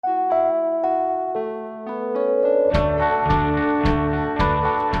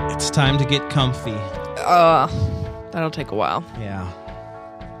time to get comfy. That'll take a while. Yeah.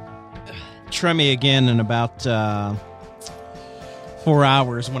 Try me again in about 4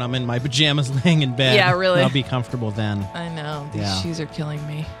 hours when I'm in my pajamas laying in bed. Yeah, really. I'll be comfortable then. I know. These shoes are killing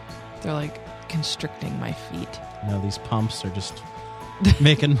me. They're like constricting my feet. No, these pumps are just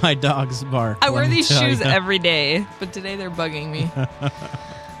making my dogs bark. I wear let me these tell shoes you. every day, but today they're bugging me.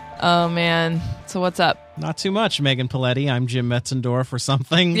 Oh, man. So what's up? Not too much, Megan Paletti. I'm Jim Metzendorf or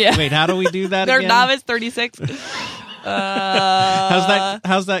something. Yeah. Wait, how do we do that They're again? novice 36.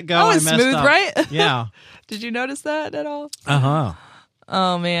 How's that go? Oh, I it's messed smooth, up. right? Yeah. Did you notice that at all? Uh-huh.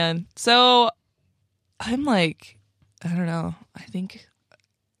 Oh, man. So I'm like, I don't know. I think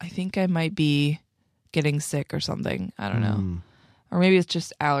I might be getting sick or something. I don't know. Or maybe it's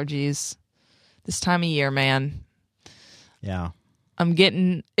just allergies. This time of year, man. Yeah. I'm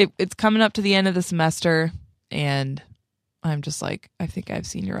getting it's coming up to the end of the semester, and I'm just like, I think I have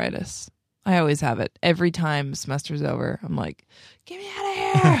senioritis. I always have it. Every time semester's over, I'm like, get me out of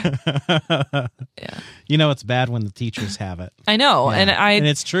here. Yeah. You know it's bad when the teachers have it. I know. Yeah. And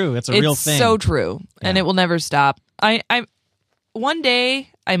it's true. It's a real thing. It's so true. Yeah. And it will never stop. I one day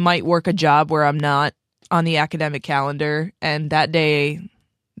I might work a job where I'm not on the academic calendar, and that day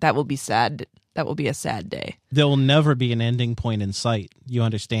that will be sad. That will be a sad day. There will never be an ending point in sight. You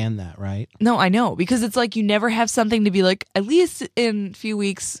understand that, right? No, I know, because it's like you never have something to be like, at least in a few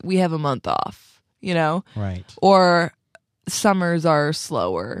weeks we have a month off, you know? Right. Or summers are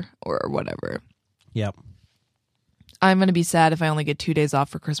slower or whatever. Yep. I'm going to be sad if I only get 2 days off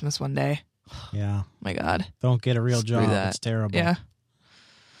for Christmas one day. Yeah. My God. Don't get a real Screw job. that. It's terrible. Yeah.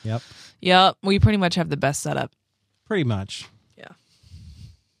 Yep. Yep. We pretty much have the best setup. Pretty much.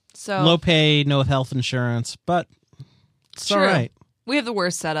 So Low pay, no health insurance, but it's true. all right. We have the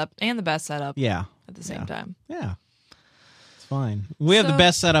worst setup and the best setup Yeah. at the same time. Yeah. It's fine. We have the So-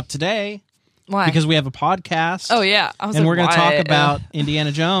 best setup today Why? because we have a podcast. oh, yeah. I was And like, we're going to why? talk about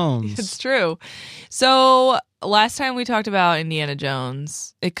Indiana Jones. It's true. So last time we talked about Indiana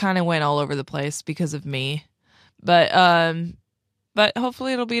Jones, it kind of went all over the place because of me. But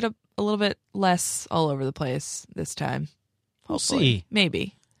hopefully it'll be a little bit less all over the place this time. We'll Hopefully. see.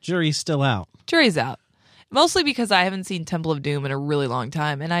 Maybe. Jury's still out. Jury's out. Mostly because I haven't seen Temple of Doom in a really long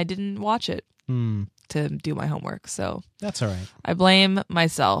time, and I didn't watch it to do my homework. So That's all right. I blame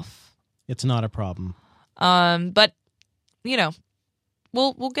myself. It's not a problem. But you know,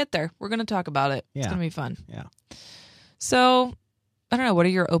 we'll get there. We're gonna talk about it. Yeah. It's gonna be fun. Yeah. So I don't know. What are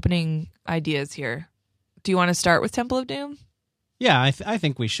your opening ideas here? Do you want to start with Temple of Doom? Yeah, I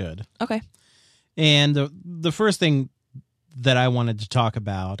think we should. Okay. And the first thing that I wanted to talk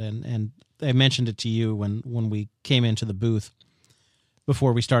about, and I mentioned it to you when we came into the booth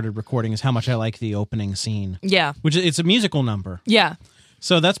before we started recording, is how much I like the opening scene. Yeah. Which it's a musical number. Yeah.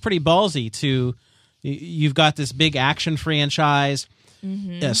 So that's pretty ballsy to, you've got this big action franchise.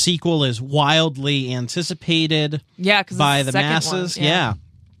 Mm-hmm. A sequel is wildly anticipated Yeah. Because by the masses. Yeah.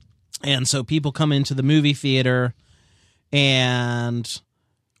 And so people come into the movie theater, and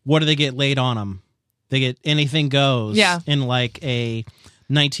what do they get laid on them? They get anything goes in like a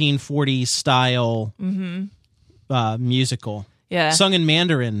 1940s style musical. Yeah. Sung in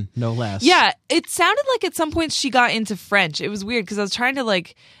Mandarin, no less. Yeah, it sounded like at some point she got into French. It was weird because I was trying to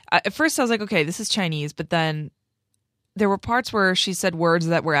at first I was like, okay, this is Chinese, but then there were parts where she said words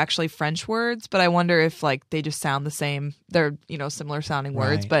that were actually French words, but I wonder if they just sound the same. They're, similar sounding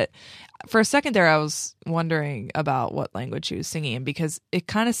words. Right. But for a second there, I was wondering about what language she was singing in because it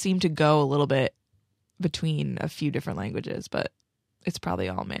kind of seemed to go a little bit between a few different languages, but it's probably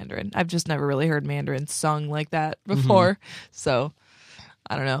all Mandarin. I've just never really heard Mandarin sung like that before. So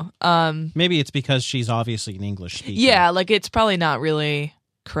I don't know. Maybe it's because she's obviously an English speaker. Yeah, it's probably not really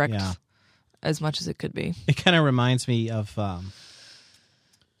correct Yeah. as much as it could be. It kind of reminds me of,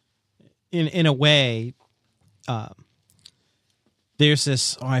 in a way, there's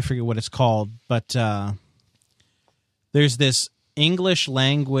this, I forget what it's called, but there's this English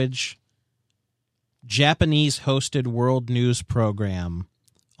language Japanese hosted world news program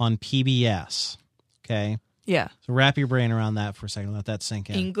on PBS. Okay? Yeah. So wrap your brain around that for a second. Let that sink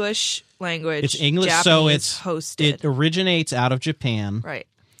in. English language. It's English, Japanese so it's hosted. It originates out of Japan. Right.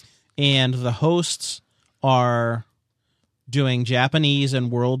 And the hosts are doing Japanese and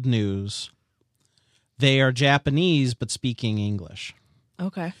world news. They are Japanese, but speaking English.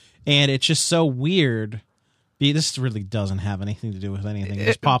 Okay. And it's just so weird. This really doesn't have anything to do with anything. It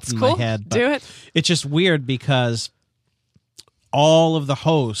just popped It's in cool. my head. But Do it. It's just weird because all of the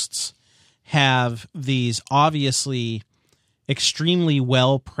hosts have these obviously extremely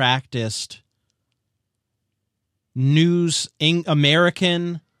well-practiced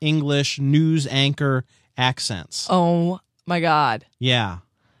American English news anchor accents. Oh my God. Yeah.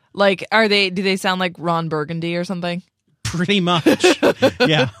 Like, do they sound like Ron Burgundy or something? Pretty much.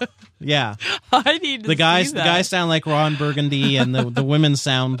 Yeah. Yeah. I need to the guys see that. The guys sound like Ron Burgundy, and the women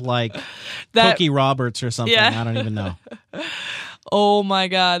sound like Cookie Roberts or something. Yeah. I don't even know. Oh my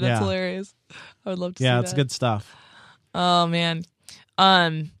God, that's Yeah. hilarious. I would love to see Yeah, that. it's good stuff. Oh man.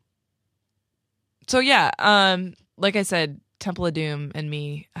 So yeah, like I said, Temple of Doom and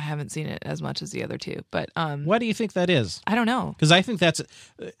me, I haven't seen it as much as the other two, but Why do you think that is? I don't know. Because I think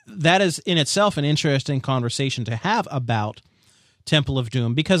that is in itself an interesting conversation to have about Temple of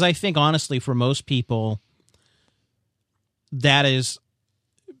Doom, because I think honestly for most people that is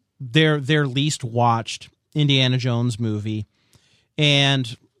their least watched Indiana Jones movie,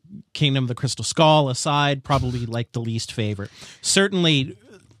 and Kingdom of the Crystal Skull aside, probably like the least favorite. Certainly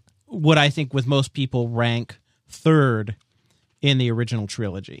would, I think, with most people, rank third in the original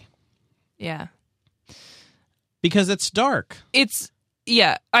trilogy. Yeah. Because it's dark.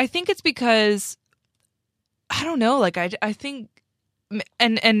 I think it's because, I don't know, like I think,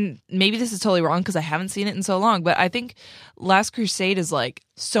 and maybe this is totally wrong because I haven't seen it in so long, but I think Last Crusade is like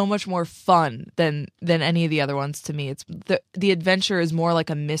so much more fun than any of the other ones to me. It's the adventure is more like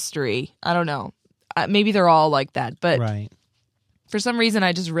a mystery. I don't know. Maybe they're all like that, but right. For some reason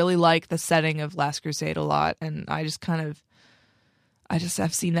I just really like the setting of Last Crusade a lot, and I just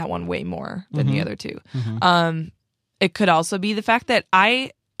have seen that one way more than the other two. Mm-hmm. It could also be the fact that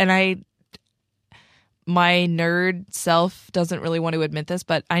my nerd self doesn't really want to admit this,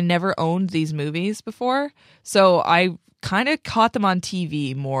 but I never owned these movies before. So I kind of caught them on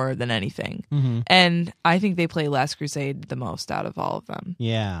TV more than anything. Mm-hmm. And I think they play Last Crusade the most out of all of them.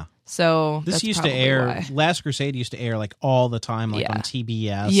 Yeah. So this used to air, why. Last Crusade used to air like all the time, like on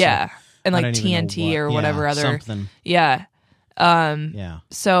TBS. Yeah. And like TNT or whatever other. Something. Yeah. Yeah.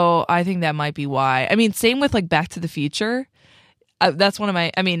 So I think that might be why. I mean, same with like Back to the Future. That's one of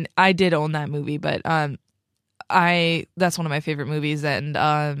my, I mean, I did own that movie, but that's one of my favorite movies,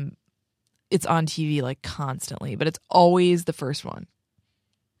 and it's on TV like constantly, but it's always the first one.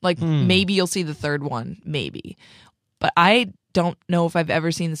 Like maybe you'll see the third one, maybe. But I don't know if I've ever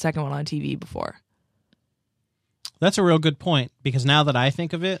seen the second one on TV before. That's a real good point, because now that I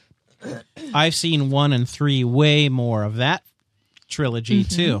think of it, I've seen 1 and 3 way more of that trilogy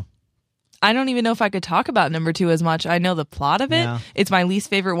too. I don't even know if I could talk about number 2 as much. I know the plot of it. Yeah. It's my least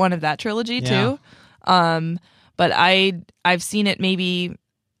favorite one of that trilogy too. But I've seen it maybe,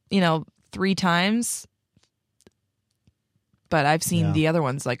 3 times. But I've seen the other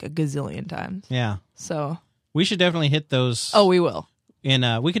ones like a gazillion times. Yeah. So we should definitely hit those. Oh, we will.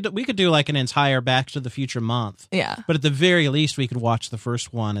 And we could do like an entire Back to the Future month. Yeah. But at the very least, we could watch the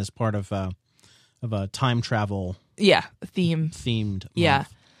first one as part of a time travel. Yeah, themed. Yeah.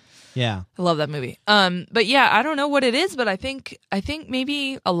 Month. Yeah. I love that movie. But yeah, I don't know what it is, but I think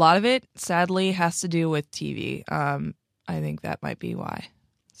maybe a lot of it sadly has to do with TV. I think that might be why.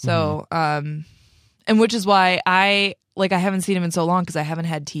 So, and which is why I haven't seen him in so long, because I haven't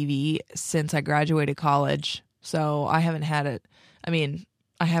had TV since I graduated college. So I haven't had it. I mean,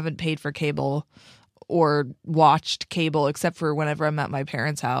 I haven't paid for cable or watched cable except for whenever I'm at my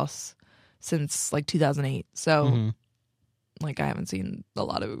parents' house since like 2008. So like I haven't seen a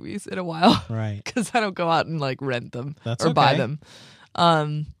lot of movies in a while. Right. Because I don't go out and like rent them or okay. buy them.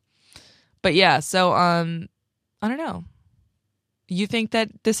 But yeah, so I don't know. You think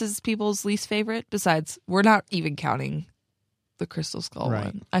that this is people's least favorite? Besides, we're not even counting the Crystal Skull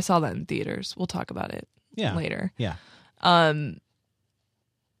one. I saw that in theaters. We'll talk about it later. Yeah. Do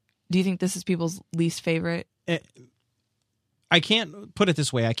you think this is people's least favorite? I can't put it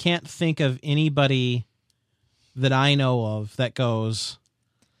this way. I can't think of anybody that I know of that goes,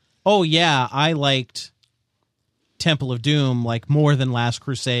 oh yeah, I liked Temple of Doom like more than Last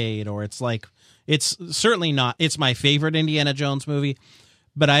Crusade, or it's certainly not, it's my favorite Indiana Jones movie,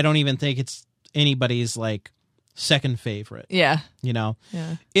 but I don't even think it's anybody's like second favorite. Yeah. Yeah.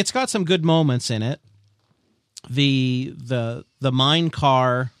 It's got some good moments in it. The mine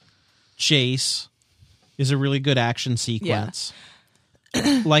car chase is a really good action sequence.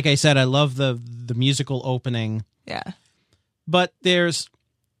 Yeah. Like I said, I love the musical opening. Yeah. But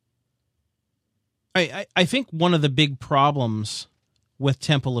I think one of the big problems with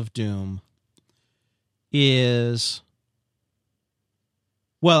Temple of Doom is,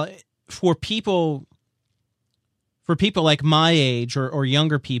 well, for people like my age or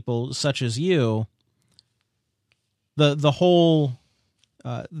younger people such as you, the whole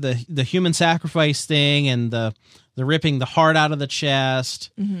the human sacrifice thing and the ripping the heart out of the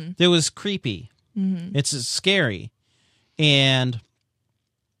chest, that was creepy. It's scary. And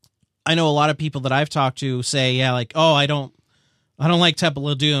I know a lot of people that I've talked to say, yeah, like, oh, I don't like Temple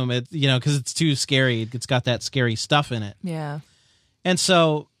of Doom, because it's too scary. It's got that scary stuff in it. Yeah. And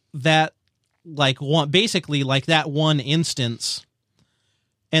so that, basically that one instance,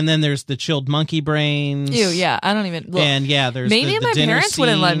 and then there's the chilled monkey brains. Ew, yeah, I don't even. Look, and yeah, there's maybe the my dinner parents scene.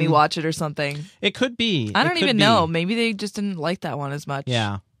 wouldn't let me watch it or something. It could be. I don't even know. Maybe they just didn't like that one as much.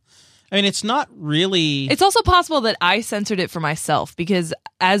 Yeah. I mean, it's not really... It's also possible that I censored it for myself because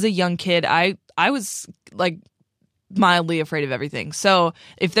as a young kid, I was mildly afraid of everything. So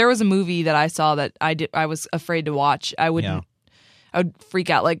if there was a movie that I saw that I was afraid to watch, I would freak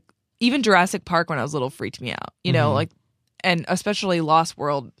out. Like even Jurassic Park when I was little freaked me out. You know, and especially Lost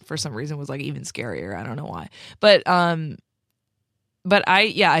World for some reason was even scarier. I don't know why, but I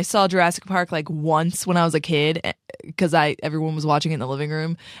saw Jurassic Park once when I was a kid because everyone was watching it in the living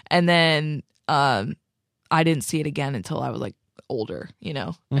room, and then I didn't see it again until I was older,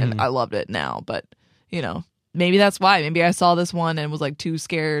 and I loved it now. But maybe that's why. Maybe I saw this one and was too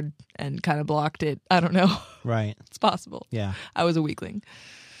scared and kind of blocked it. I don't know. Right, it's possible. Yeah, I was a weakling.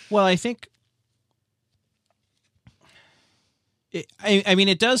 Well, I think. I mean,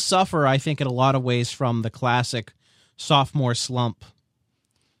 it does suffer, I think, in a lot of ways from the classic sophomore slump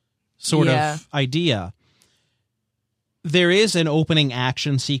sort of idea. There is an opening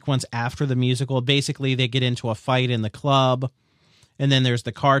action sequence after the musical. Basically, they get into a fight in the club, and then there's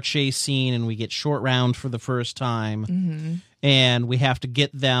the car chase scene, and we get Short Round for the first time, and we have to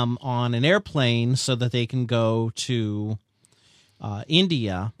get them on an airplane so that they can go to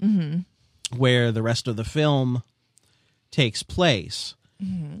India, where the rest of the film takes place.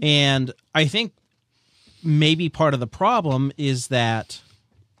 And I think maybe part of the problem is that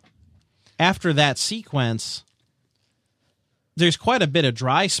after that sequence, there's quite a bit of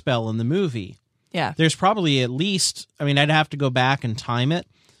dry spell in the movie. Yeah. There's probably at least, I'd have to go back and time it,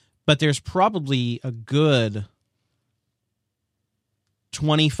 but there's probably a good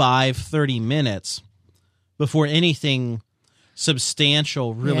 25, 30 minutes before anything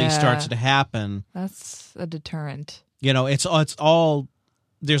substantial really starts to happen. That's a deterrent. It's all,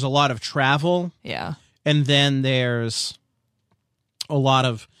 there's a lot of travel. Yeah. And then there's a lot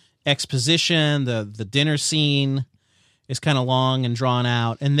of exposition. The dinner scene is kind of long and drawn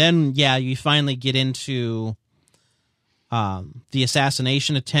out. And then, you finally get into the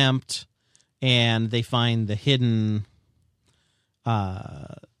assassination attempt, and they find the hidden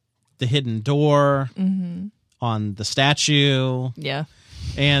door on the statue. Yeah.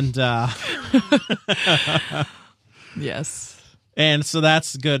 And yes. And so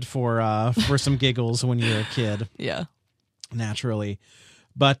that's good for some giggles when you're a kid. Yeah. Naturally.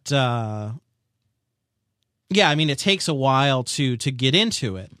 But it takes a while to get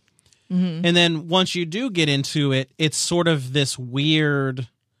into it. And then once you do get into it, it's sort of this weird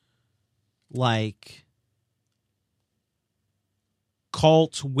cult,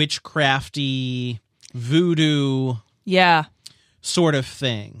 witchcrafty, voodoo sort of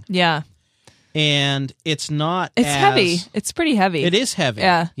thing. Yeah. And it's not heavy. It's pretty heavy. It is heavy.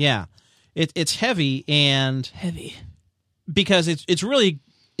 Yeah. Yeah. It's heavy and heavy. Because it's really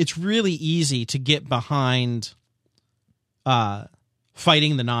easy to get behind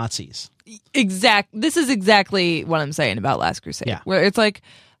fighting the Nazis. This is exactly what I'm saying about Last Crusade. Yeah. Where it's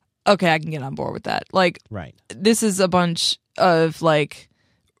okay, I can get on board with that. Right. This is a bunch of the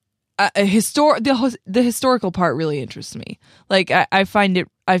historical part really interests me. I find it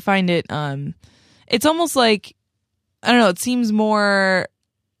it's almost I don't know, it seems more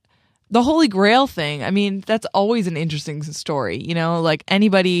the Holy Grail thing. I mean, that's always an interesting story,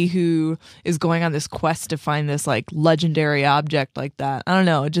 anybody who is going on this quest to find this legendary object like that. I don't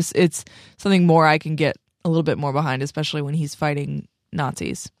know, it's something more I can get a little bit more behind, especially when he's fighting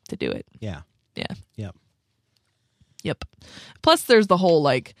Nazis to do it. Yeah. Yeah. Yep. Plus there's the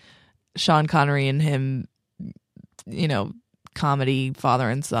whole Sean Connery and him, comedy father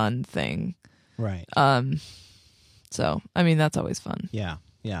and son thing. Right. So, that's always fun. Yeah.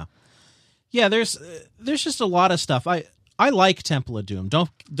 Yeah, there's just a lot of stuff. I like Temple of Doom.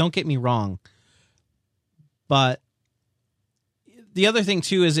 Don't get me wrong. But the other thing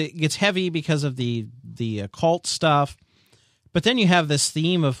too is it gets heavy because of the occult stuff. But then you have this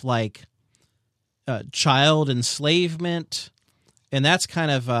theme of child enslavement, and that's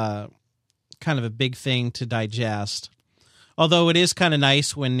kind of a big thing to digest. Although it is kind of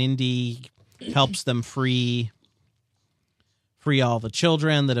nice when Indy helps them free all the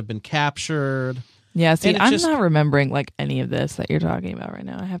children that have been captured. Yeah, see, I'm not remembering any of this that you're talking about right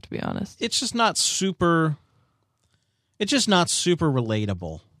now. I have to be honest. It's just not super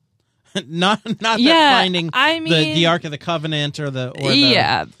relatable. not that finding the Ark of the Covenant or the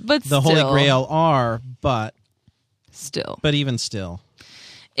but the Holy Grail are, but even still,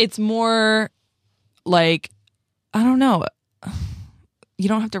 it's more like, I don't know. You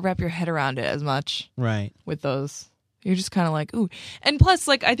don't have to wrap your head around it as much, right? With those, you're just kind of like, ooh. And plus,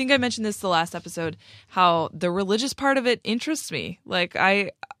 like, I think I mentioned this the last episode, how the religious part of it interests me. Like,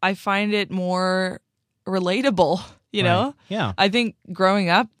 I find it more relatable. You know? Yeah. I think growing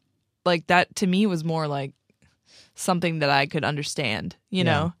up, like, that to me was more like something that I could understand, you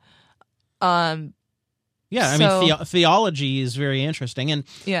know? Yeah, I mean, theology is very interesting.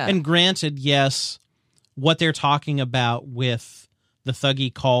 And granted, yes, what they're talking about with the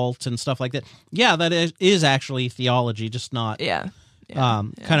Thuggee cult and stuff like that, that is actually theology, just not kind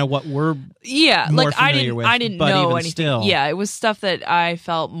of what we're more familiar with. I didn't know anything. Still. Yeah, it was stuff that I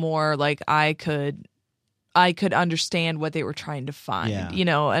felt more like I could understand what they were trying to find, you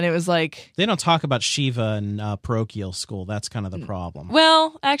know, and it was like... They don't talk about Shiva in parochial school. That's kind of the problem.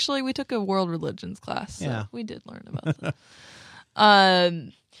 Well, actually, we took a world religions class, so we did learn about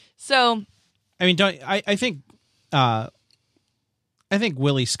that. So... I mean, I think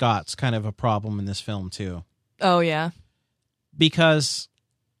Willie Scott's kind of a problem in this film, too. Oh, yeah? Because...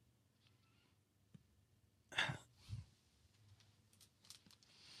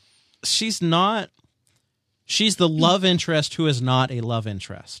 She's the love interest who is not a love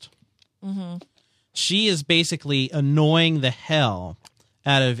interest. Mm-hmm. She is basically annoying the hell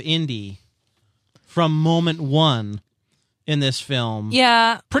out of Indy from moment one in this film.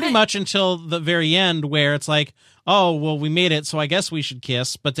 Yeah. Pretty much until the very end, where it's like, oh, well, we made it, so I guess we should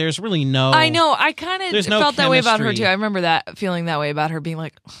kiss, but there's really no... I know. I kind of felt that way about her, too. I remember feeling that way about her, being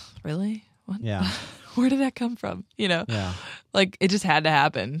like, really? What? Yeah. Where did that come from? You know? Yeah. Like, it just had to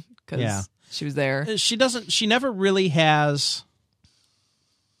happen, because... She was there. She never really has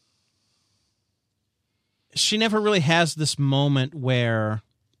this moment where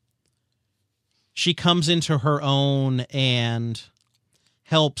she comes into her own and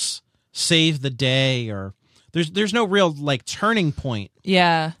helps save the day, or there's no real like turning point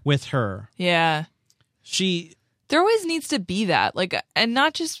with her. Yeah. There always needs to be that. Like, and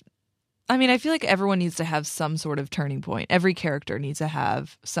not just, I mean, I feel like everyone needs to have some sort of turning point. Every character needs to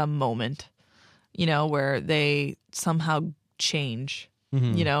have some moment, you know, where they somehow change,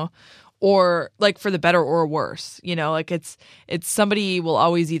 you know, or like for the better or worse, you know, like it's somebody will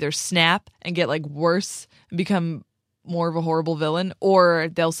always either snap and get like worse and become more of a horrible villain, or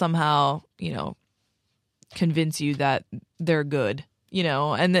they'll somehow, you know, convince you that they're good, you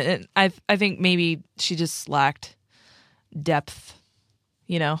know, and I think maybe she just lacked depth,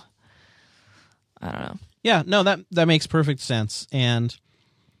 you know. I don't know. Yeah, no, that makes perfect sense. And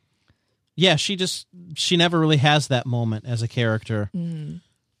yeah, she never really has that moment as a character.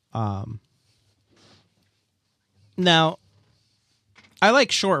 Now, I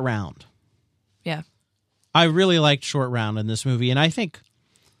like Short Round. Yeah. I really liked Short Round in this movie, and I think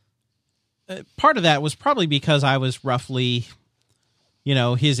part of that was probably because I was roughly, you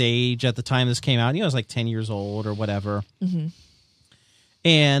know, his age at the time this came out. He was like 10 years old or whatever. Mm-hmm.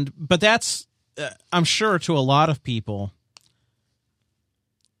 But that's, I'm sure to a lot of people,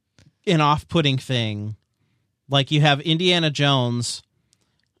 an off-putting thing. Like, you have Indiana Jones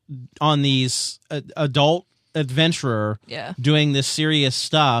on these adult adventurer doing this serious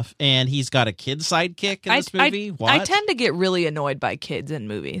stuff, and he's got a kid sidekick in this movie. What? I tend to get really annoyed by kids in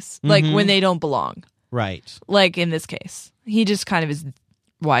movies, like when they don't belong. Right. Like in this case, he just kind of is.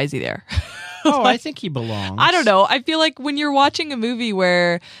 Why is he there? Oh, I think he belongs. I don't know. I feel like when you're watching a movie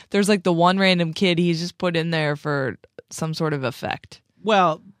where there's like the one random kid, he's just put in there for some sort of effect.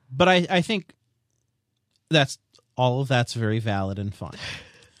 Well, but I think all of that's very valid and fine.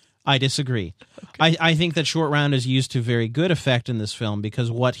 I disagree. Okay. I think that Short Round is used to very good effect in this film,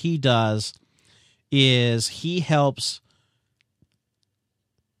 because what he does is he helps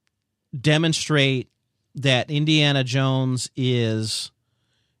demonstrate that Indiana Jones is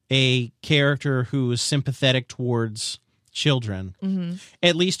a character who is sympathetic towards children,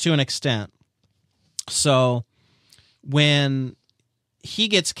 at least to an extent. So when he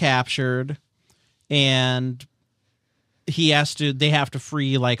gets captured and they have to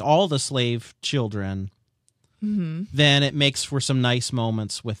free like all the slave children, then it makes for some nice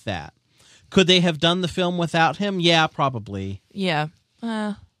moments with that. Could they have done the film without him? Yeah, probably. Yeah.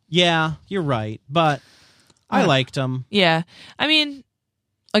 Yeah, you're right. But I liked him. Yeah. I mean,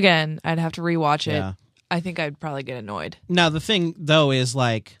 again, I'd have to rewatch it. Yeah. I think I'd probably get annoyed. Now, the thing, though, is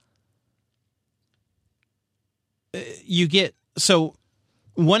like, so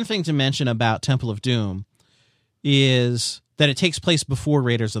one thing to mention about Temple of Doom is that it takes place before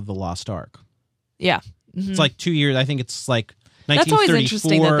Raiders of the Lost Ark. Yeah. It's like 2 years. I think it's like 1934. That's always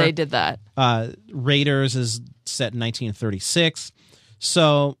interesting that they did that. Raiders is set in 1936.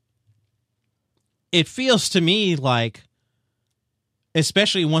 So it feels to me like,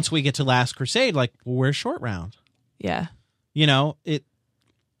 especially once we get to Last Crusade, like, well, where's Short Round? Yeah. You know,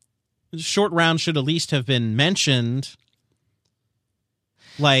 Short Round should at least have been mentioned.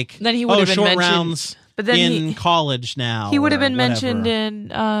 Like, then he would have been Short mentioned, Round's but then in college now. He would have been whatever. mentioned in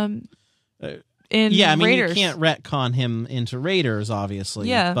yeah, I mean, Raiders. you can't retcon him into Raiders, obviously.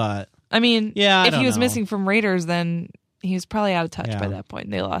 Yeah. But I mean, yeah, if he was missing from Raiders, then he was probably out of touch by that point.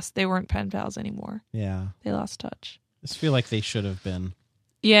 They weren't pen pals anymore. Yeah. They lost touch. I just feel like they should have been.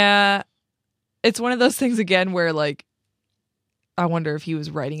 Yeah. It's one of those things again where, like, I wonder if he was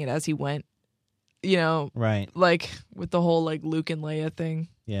writing it as he went, you know? Right. Like, with the whole, like, Luke and Leia thing.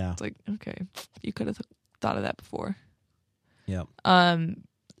 Yeah. It's like, okay, you could have thought of that before. Yep.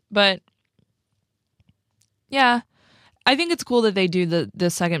 But, yeah, I think it's cool that they do the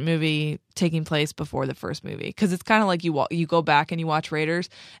second movie taking place before the first movie, because it's kind of like you go back and you watch Raiders,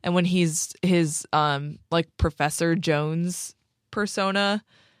 and when he's his like Professor Jones persona,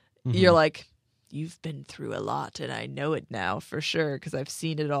 you're like, you've been through a lot, and I know it now for sure because I've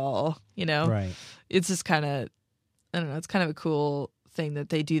seen it all. You know, right? It's just kind of, I don't know. It's kind of a cool thing that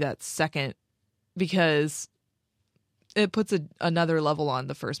they do that second, because it puts another level on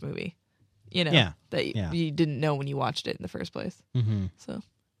the first movie. You know, that you didn't know when you watched it in the first place. Mm-hmm. So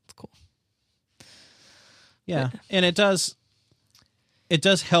it's cool. Yeah, and it does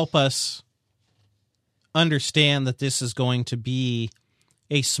help us understand that this is going to be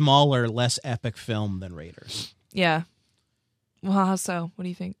a smaller, less epic film than Raiders. Yeah. Well, how so? What do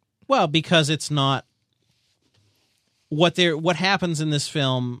you think? Well, because it's not what happens in this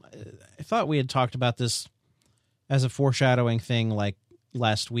film. I thought we had talked about this as a foreshadowing thing, like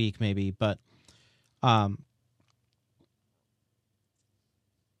last week maybe, but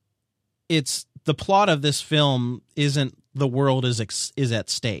it's the plot of this film isn't the world is at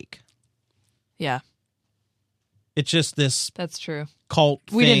stake. Yeah. It's just this That's true. Cult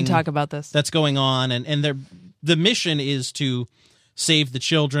we thing didn't talk about this. That's going on, and the mission is to save the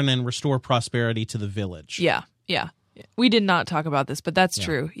children and restore prosperity to the village. Yeah. We did not talk about this, but that's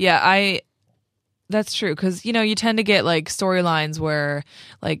true. Yeah, that's true, because, you know, you tend to get, like, storylines where,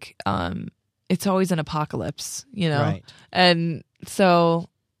 like, it's always an apocalypse, you know? Right. And so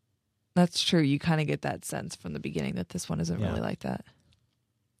that's true. You kind of get that sense from the beginning that this one isn't really like that.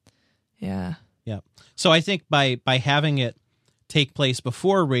 Yeah. Yeah. So I think by having it take place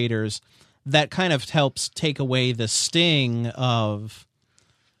before Raiders, that kind of helps take away the sting of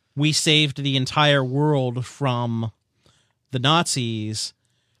we saved the entire world from the Nazis,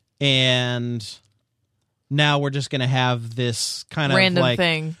 and now we're just going to have this kind random of like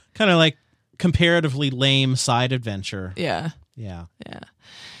thing, kind of like comparatively lame side adventure. Yeah.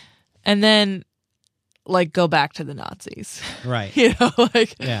 And then, like, go back to the Nazis, right? You know,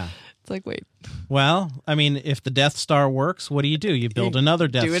 like, it's like, wait. Well, I mean, if the Death Star works, what do? You build another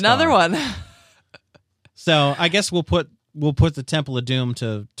Death Star. Do another one. So I guess we'll put the Temple of Doom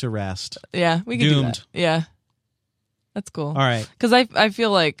to rest. Yeah, we can do that. Yeah, that's cool. All right, because I feel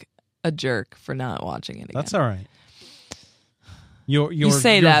like a jerk for not watching it again. That's all right. You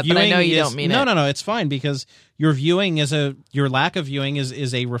say that, but I know you don't mean it. No, it's fine, because your lack of viewing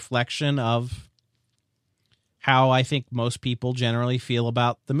is a reflection of how I think most people generally feel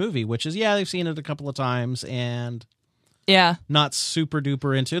about the movie, which is, they've seen it a couple of times and not super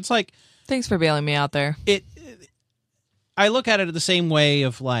duper into it. It's like, thanks for bailing me out there. I look at it the same way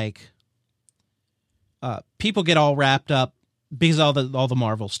of, like, people get all wrapped up because all the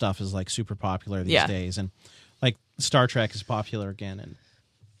Marvel stuff is, like, super popular these days, and like Star Trek is popular again, and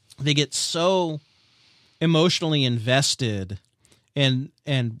they get so emotionally invested and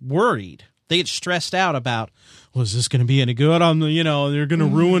worried. They get stressed out about, well, is this going to be any good? They're going to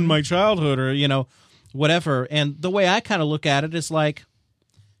ruin my childhood, or, whatever. And the way I kind of look at it is like,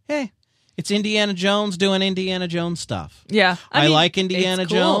 hey, it's Indiana Jones doing Indiana Jones stuff. Yeah. I mean, like Indiana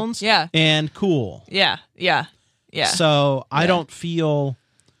cool. Jones. Yeah. And cool. Yeah. So I don't feel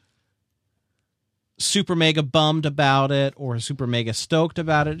super mega bummed about it or super mega stoked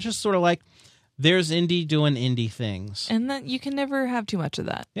about it. It's just sort of like, there's Indy doing indie things. And that you can never have too much of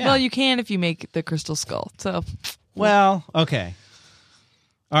that. Yeah. Well, you can if you make the Crystal Skull. So, well, okay.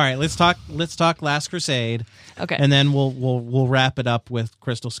 All right, let's talk Last Crusade. Okay. And then we'll wrap it up with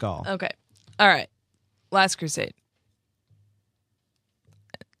Crystal Skull. Okay. All right. Last Crusade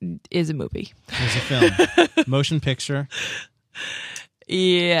is a movie. It's a film. Motion picture.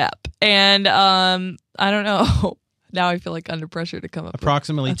 Yep. And I don't know. Now I feel like under pressure to come up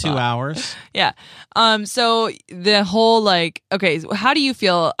approximately 2 hours. Yeah. So the whole okay, so how do you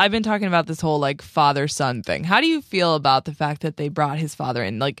feel? I've been talking about this whole father-son thing. How do you feel about the fact that they brought his father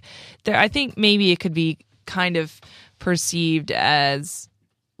in? I think maybe it could be kind of perceived as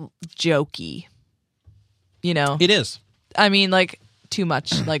jokey. It is. I mean, too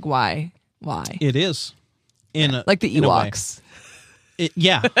much. Why? It is. The Ewoks.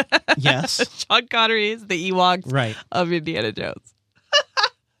 Yeah. Yes. Sean Connery is the Ewoks right. of Indiana Jones.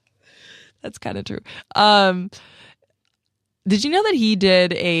 That's kind of true. Did you know that he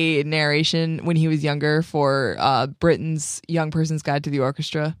did a narration when he was younger for Britain's Young Person's Guide to the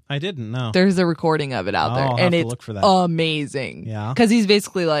Orchestra? I didn't know. There's a recording of it out there, I'll and have it's to look for that. Amazing. Yeah, because he's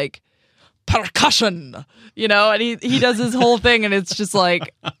basically percussion, and he does his whole thing, and it's just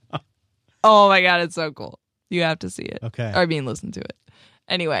oh my god, it's so cool. You have to see it. Okay, or listen to it.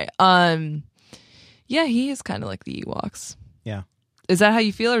 Anyway, yeah, he is kind of like the Ewoks. Yeah. Is that how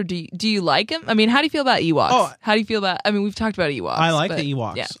you feel, or do you like him? I mean, how do you feel about Ewoks? Oh, how do you feel about? I mean, we've talked about Ewoks. I like the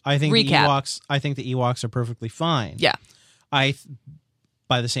Ewoks. Yeah. I think the Ewoks are perfectly fine. Yeah. By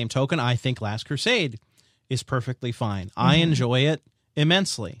the same token, I think Last Crusade is perfectly fine. Mm-hmm. I enjoy it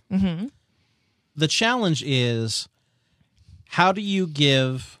immensely. Mm-hmm. The challenge is, how do you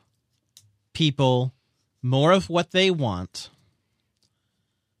give people more of what they want,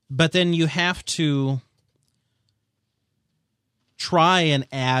 but then you have to try and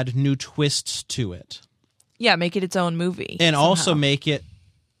add new twists to it. Yeah, make it its own movie. And somehow also make it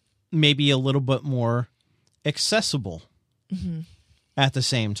maybe a little bit more accessible at the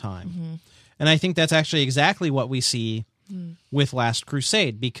same time. Mm-hmm. And I think that's actually exactly what we see with Last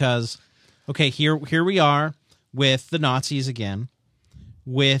Crusade, because, okay, here we are with the Nazis again,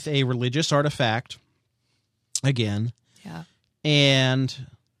 with a religious artifact again. Yeah. And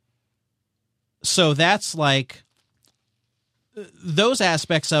so that's those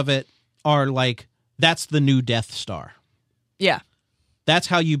aspects of it are that's the new Death Star. Yeah. That's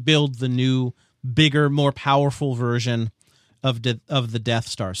how you build the new, bigger, more powerful version of the Death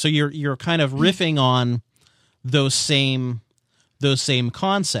Star. So you're kind of riffing on those same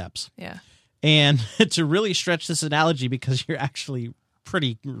concepts. Yeah. And to really stretch this analogy, because you're actually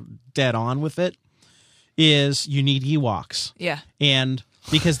pretty dead on with it, is you need Ewoks. Yeah. And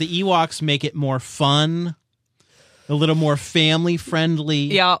because the Ewoks make it more fun, a little more family friendly.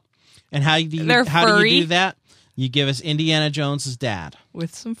 Yeah. And how do you do that? You give us Indiana Jones's dad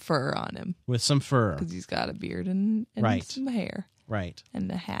with some fur on him. With some fur, because he's got a beard and right. some hair. Right.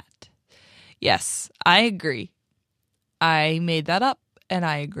 And a hat. Yes, I agree. I made that up, and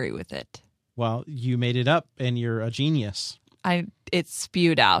I agree with it. Well, you made it up, and you're a genius. It's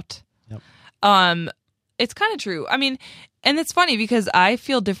spewed out. Yep. It's kind of true. I mean, and it's funny because I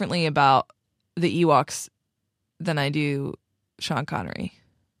feel differently about the Ewoks than I do Sean Connery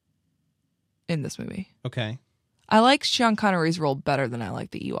in this movie. Okay. I like Sean Connery's role better than I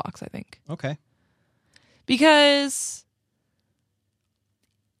like the Ewoks, I think. Okay. Because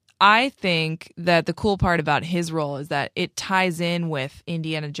I think that the cool part about his role is that it ties in with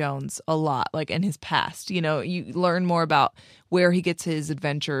Indiana Jones a lot, in his past. You learn more about where he gets his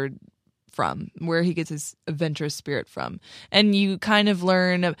adventure from, where he gets his adventurous spirit from. And you kind of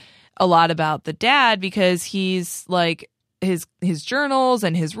learn a lot about the dad because he's his journals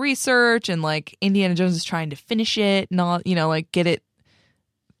and his research, and Indiana Jones is trying to finish it and all, get it,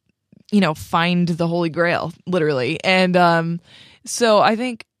 find the Holy Grail, literally. And so I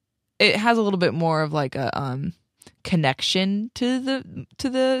think it has a little bit more of a connection to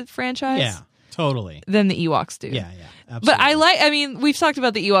the franchise. Yeah, totally. Than the Ewoks do. Yeah, absolutely. But we've talked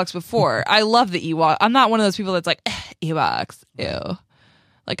about the Ewoks before. I love the Ewok. I'm not one of those people that's Ewoks, ew.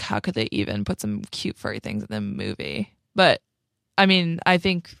 How could they even put some cute furry things in the movie? But, I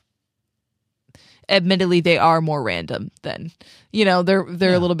think, admittedly, they are more random than, they're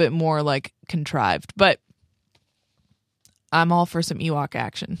a little bit more, contrived. But I'm all for some Ewok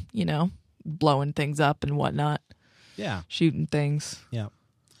action, blowing things up and whatnot. Yeah. Shooting things. Yeah.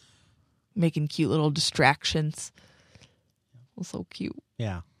 Making cute little distractions. So cute.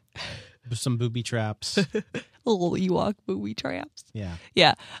 Yeah. Some booby traps. Little Ewok booby traps. Yeah.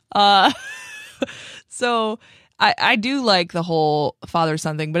 Yeah. So I do like the whole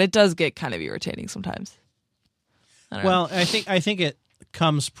father-son thing, but it does get kind of irritating sometimes. Well, I think it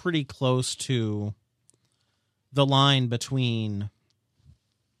comes pretty close to the line between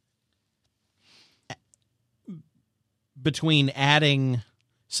adding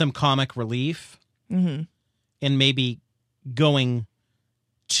some comic relief and maybe going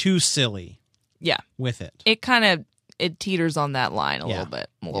too silly. Yeah. With it. It teeters on that line a little bit.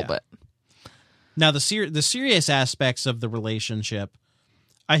 Now, the serious aspects of the relationship,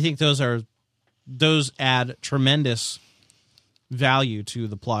 I think those add tremendous value to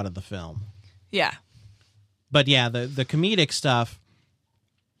the plot of the film. Yeah. But yeah, the comedic stuff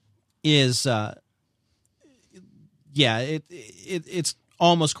is, it's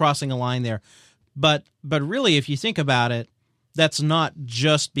almost crossing a line there. But really, if you think about it, that's not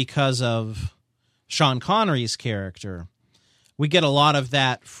just because of Sean Connery's character. We get a lot of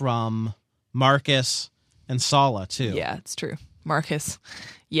that from Marcus and Sala, too. Yeah, it's true. Marcus.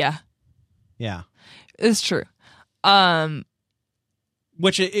 Yeah. Yeah. It's true.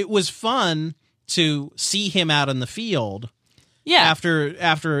 Which it was fun to see him out in the field. Yeah.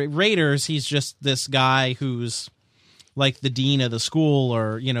 After Raiders, he's just this guy who's like the dean of the school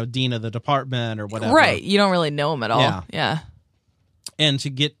or, dean of the department or whatever. Right. You don't really know him at all. Yeah. And to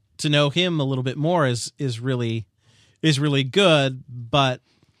get to know him a little bit more is really good, but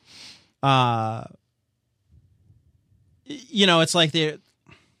it's like the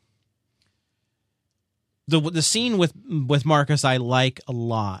scene with Marcus I like a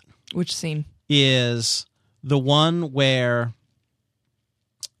lot. Which scene? Is the one where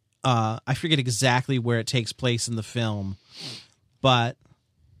I forget exactly where it takes place in the film, but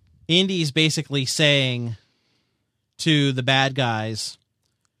Indy's basically saying to the bad guys,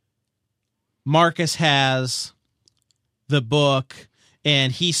 Marcus has the book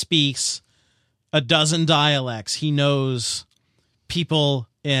and he speaks a dozen dialects. He knows people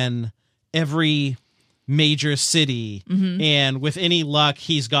in every major city, and with any luck,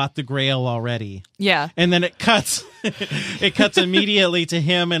 he's got the Grail already. Yeah. And then it cuts immediately to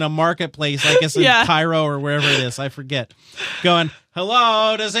him in a marketplace, I guess in Cairo or wherever it is, I forget, going,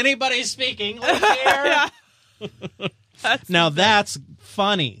 "Hello, does anybody speak English here?" That's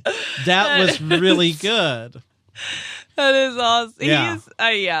funny. That was really good. That is awesome. Yeah.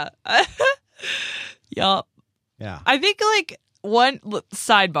 Yup. Yeah. I think one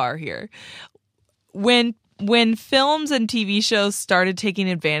sidebar here. When films and TV shows started taking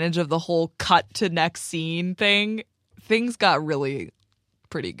advantage of the whole cut to next scene thing, things got really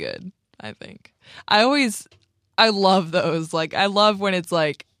pretty good, I think. I love those. I love when it's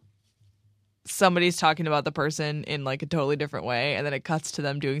somebody's talking about the person in a totally different way and then it cuts to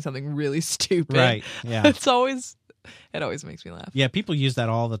them doing something really stupid. Right. Yeah. It always makes me laugh. Yeah, people use that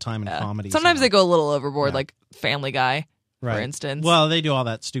all the time in comedies. Sometimes they go a little overboard, like Family Guy. Right. For instance. Well, they do all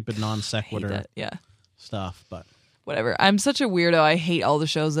that stupid non sequitur stuff, but whatever. I'm such a weirdo. I hate all the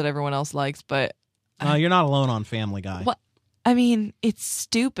shows that everyone else likes, but you're not alone on Family Guy. What? I mean, it's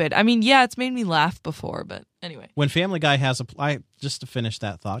stupid. I mean, yeah, it's made me laugh before, but anyway. When Family Guy has just to finish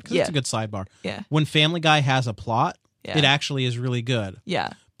that thought, because it's a good sidebar. Yeah. When Family Guy has a plot, it actually is really good. Yeah.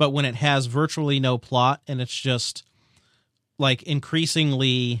 But when it has virtually no plot and it's just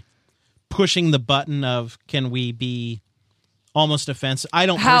increasingly pushing the button of can we be almost offensive. I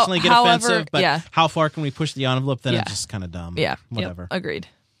don't personally get offensive, but how far can we push the envelope? Then it's just kind of dumb. Yeah. Whatever. Yep. Agreed.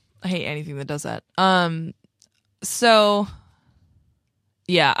 I hate anything that does that. So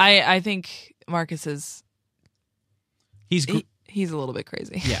yeah, I think Marcus is he's a little bit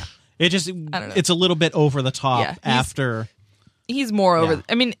crazy. Yeah. It just I don't know. It's a little bit over the top after he's more over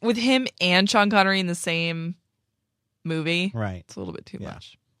I mean, with him and Sean Connery in the same movie. Right. It's a little bit too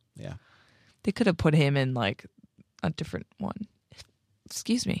much. Yeah. They could have put him in a different one.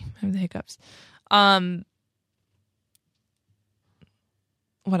 Excuse me, I'm having the hiccups.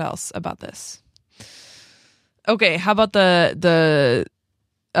 What else about this? Okay, how about the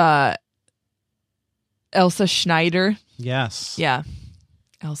Elsa Schneider? Yes. Yeah.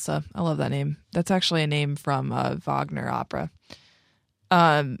 Elsa. I love that name. That's actually a name from a Wagner opera.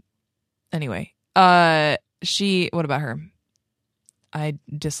 Anyway, what about her? I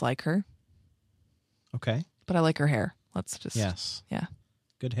dislike her. Okay. But I like her hair. Let's just yeah.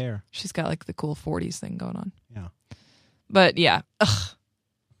 Good hair. She's got the cool 40s thing going on. Yeah. But yeah. Ugh.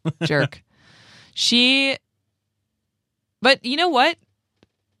 Jerk. But you know what?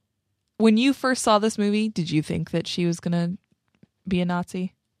 When you first saw this movie, did you think that she was going to be a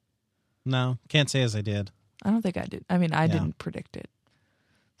Nazi? No, can't say as I did. I don't think I did. I mean, I didn't predict it.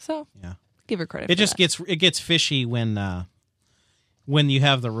 So, give her credit. It just gets fishy when you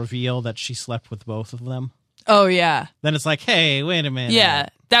have the reveal that she slept with both of them. Oh yeah. Then it's like, hey, wait a minute. Yeah,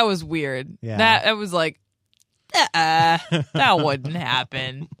 that was weird. Yeah. That was that wouldn't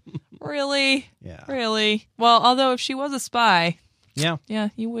happen. Really? Yeah. Really? Well, although if she was a spy, yeah,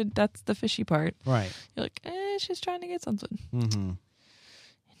 you would. That's the fishy part, right? You're like, she's trying to get something. Mm-hmm.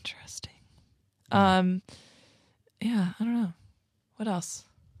 Interesting. Yeah, I don't know. What else?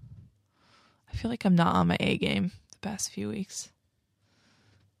 I feel like I'm not on my A game the past few weeks.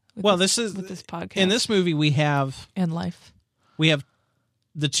 Well, this is with this podcast. In this movie we have life. We have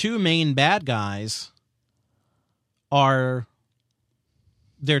the two main bad guys are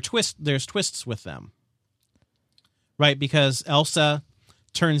there's twists with them. Right, because Elsa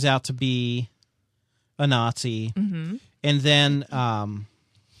turns out to be a Nazi. Mm-hmm. And then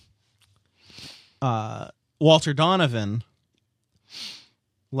Walter Donovan,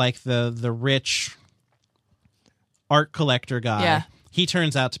 like the rich art collector guy, he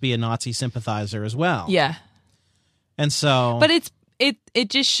turns out to be a Nazi sympathizer as well. Yeah. And so, but it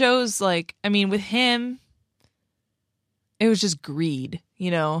just shows, like, I mean, with him, it was just greed,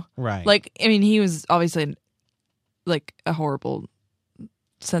 you know? Right. Like, I mean, he was obviously like a horrible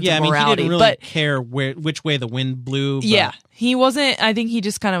sense of morality, I mean, he didn't really care which way the wind blew. But... Yeah, he wasn't. I think he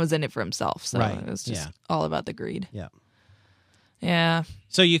just kind of was in it for himself. So right. It was just all about the greed. Yeah. Yeah.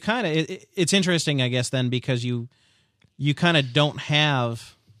 So you kind of it's interesting, I guess, then, because you kind of don't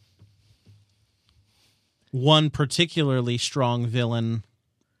have one particularly strong villain.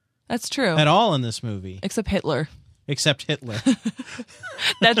 That's true. At all in this movie, except Hitler.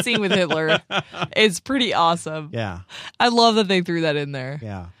 That scene with Hitler is pretty awesome. Yeah. I love that they threw that in there.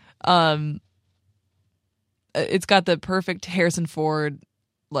 Yeah. It's got the perfect Harrison Ford,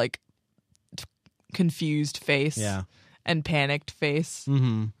 like, confused face. Yeah. And panicked face.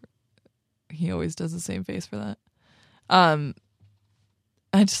 Mm-hmm. He always does the same face for that. I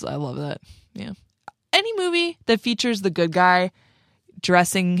love that. Yeah. Any movie that features the good guy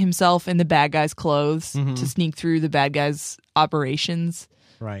dressing himself in the bad guy's clothes to sneak through the bad guy's operations.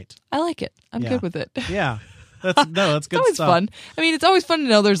 Right. I like it. I'm good with it. Yeah. That's good it's always stuff. Fun. I mean, it's always fun to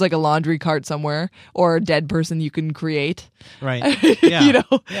know there's like a laundry cart somewhere or a dead person you can create. Right. Yeah. You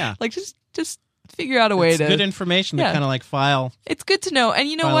know? Yeah. Like just figure out a way to... It's good information to kind of like file. It's good to know. And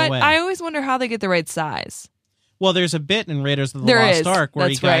you know what? Away. I always wonder how they get the right size. Well, there's a bit in Raiders of the Lost Ark where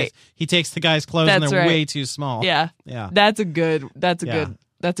he takes the guy's clothes and they're way too small. Yeah. Yeah. That's a good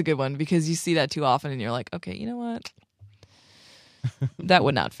one, because you see that too often and you're like, okay, you know what? That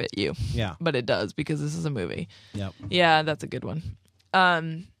would not fit you. Yeah. But it does, because this is a movie. Yep. Yeah, that's a good one. I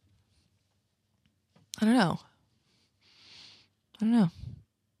don't know.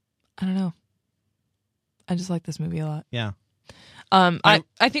 I just like this movie a lot. Yeah.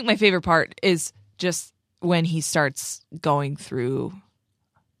 I think my favorite part is just when he starts going through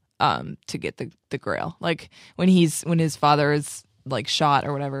to get the grail. Like when his father is like shot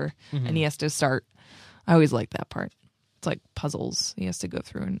or whatever and he has to start. I always like that part. It's like puzzles he has to go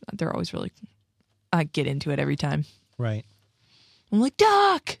through, and they're always really, I get into it every time. Right. I'm like,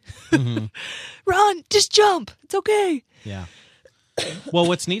 Doc, run, just jump. It's okay. Yeah. Well,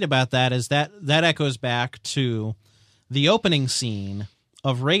 what's neat about that is that echoes back to the opening scene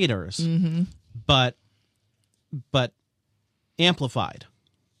of Raiders, but amplified.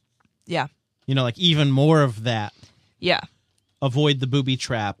 Yeah. You know, like even more of that. Yeah. Avoid the booby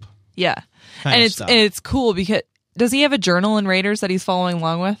trap. Yeah. And it's cool because does he have a journal in Raiders that he's following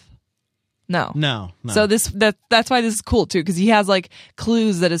along with? No. So that's why this is cool too, because he has like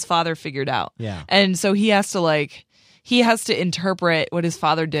clues that his father figured out. Yeah. And so he has to interpret what his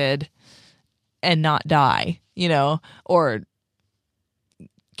father did and not die, you know, or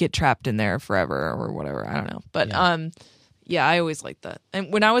get trapped in there forever or whatever. I don't know. But yeah, I always liked that.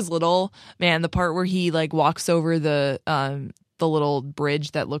 And when I was little, man, the part where he like walks over the little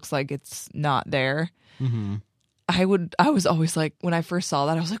bridge that looks like it's not there. Mm-hmm. I was always like, when I first saw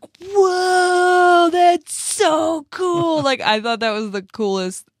that, I was like, whoa, that's so cool. Like, I thought that was the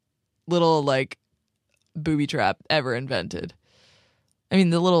coolest little, like, booby trap ever invented. I mean,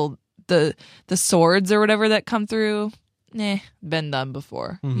 the swords or whatever that come through, been done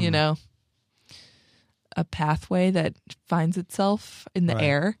before, you know? A pathway that finds itself in the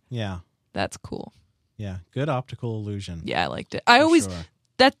air. Yeah. That's cool. Yeah. Good optical illusion. Yeah, I liked it. I always,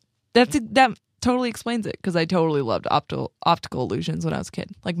 that totally explains it, because I totally loved optical illusions when I was a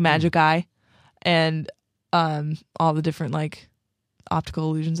kid, like Magic Eye and all the different like optical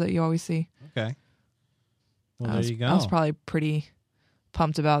illusions that you always see. Okay. Well, there you go. I was probably pretty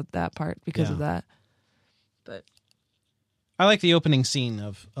pumped about that part because of that. But I like the opening scene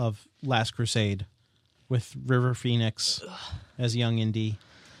of Last Crusade with River Phoenix as young Indy.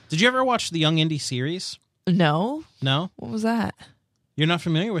 Did you ever watch the Young Indy series? No. What was that? You're not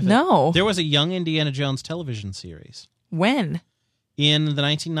familiar with it? No. There was a Young Indiana Jones television series. When? In the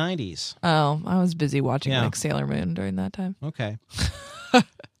 1990s. Oh, I was busy watching like Sailor Moon during that time. Okay.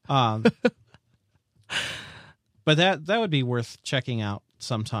 But that would be worth checking out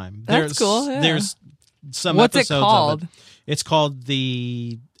sometime. That's cool. Yeah. There's some What's episodes it called? of it. It's called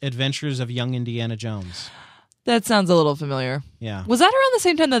The Adventures of Young Indiana Jones. That sounds a little familiar. Yeah. Was that around the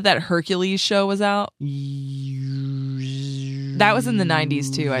same time that Hercules show was out? That was in the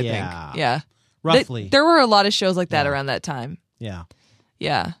 90s too, I think. Yeah. Roughly. There were a lot of shows like that around that time. Yeah.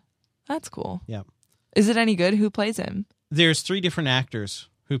 Yeah. That's cool. Yeah. Is it any good? Who plays him? There's 3 different actors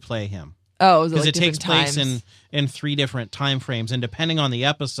who play him. Oh, because it takes place in 3 different time frames, and depending on the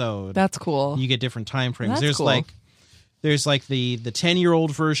episode, that's cool. You get different time frames. That's there's cool. there's the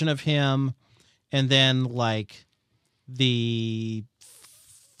 10-year-old version of him, and then like the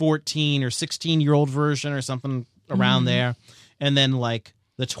 14 or 16-year-old version or something around there, and then like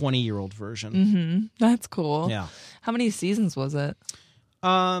the 20-year-old version. Mm-hmm. That's cool. Yeah. How many seasons was it?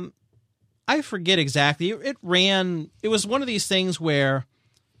 I forget exactly. It was one of these things where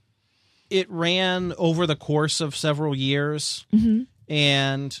it ran over the course of several years,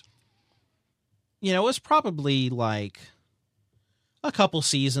 and it was probably like a couple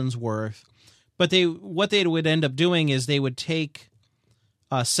seasons worth. But what they would end up doing is they would take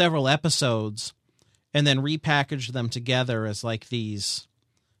several episodes and then repackage them together as like these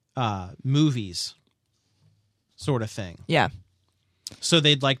movies sort of thing. Yeah. So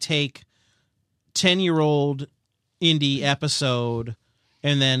they'd like take 10-year-old indie episode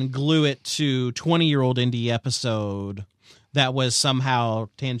and then glue it to 20-year-old indie episode that was somehow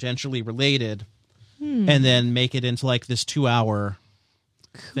tangentially related, and then make it into like this 2-hour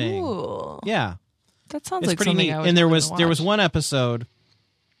thing. Cool. Yeah, that sounds it's like pretty something neat. I would And there watch. was one episode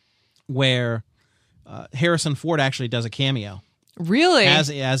where Harrison Ford actually does a cameo. Really?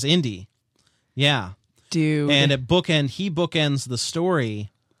 As Indy. Yeah. Dude. And he bookends the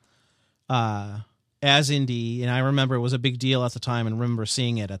story as Indy, and I remember it was a big deal at the time and remember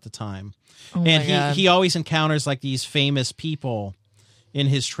seeing it at the time. Oh and my God. he always encounters like these famous people in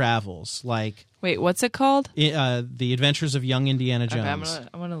his travels, like wait, what's it called? The Adventures of Young Indiana Jones. Okay,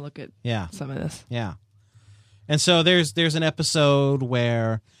 I'm gonna look at some of this. Yeah. And so there's an episode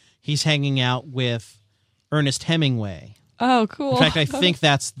where he's hanging out with Ernest Hemingway. Oh, cool. In fact, I think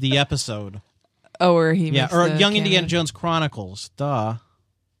that's the episode. Oh, where he makes or the Young cameo? Indiana Jones Chronicles. Duh.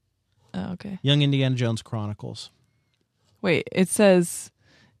 Oh, okay. Young Indiana Jones Chronicles. Wait, it says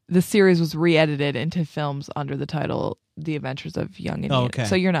the series was re-edited into films under the title The Adventures of Young Indiana. Oh, okay.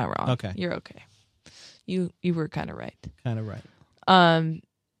 So you're not wrong. Okay. You're okay. You were kind of right. Kind of right.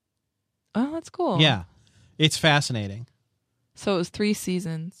 Oh, that's cool. Yeah. It's fascinating. So it was 3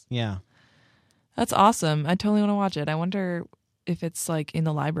 seasons. Yeah. That's awesome. I totally want to watch it. I wonder if it's like in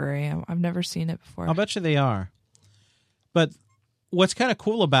the library. I've never seen it before. I'll bet you they are. But what's kind of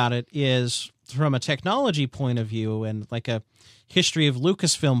cool about it is, from a technology point of view and like a history of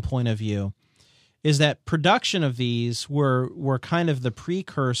Lucasfilm point of view, is that production of these were kind of the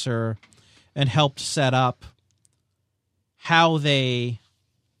precursor and helped set up how they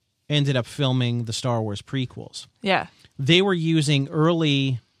ended up filming the Star Wars prequels. Yeah. They were using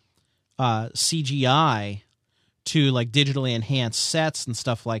early CGI to like digitally enhance sets and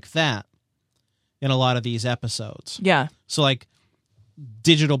stuff like that in a lot of these episodes. Yeah. So like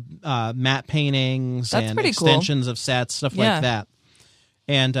digital matte paintings That's and pretty extensions of sets, stuff Yeah. like that.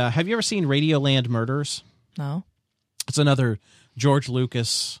 And have you ever seen Radioland Murders? No. It's another George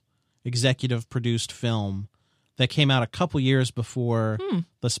Lucas executive produced film that came out a couple years before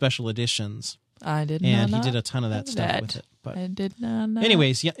the special editions. I did not And know he did a ton of that stuff that. with it. But I did not know.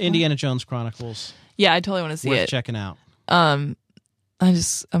 anyways, Indiana Jones Chronicles, Yeah, I totally want to see worth it. checking out. I'm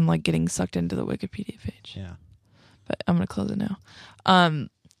like getting sucked into the Wikipedia page. Yeah. But I'm gonna close it now. That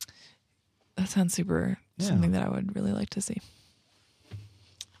sounds super something that I would really like to see.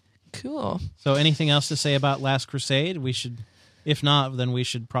 Cool. So anything else to say about Last Crusade? We should, if not, then we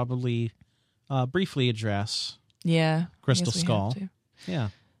should probably briefly address Yeah. Crystal I guess we Skull. have to. Yeah.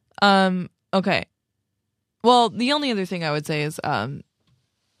 Okay. Well, the only other thing I would say is that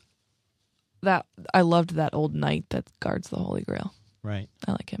I loved that old knight that guards the Holy Grail. Right.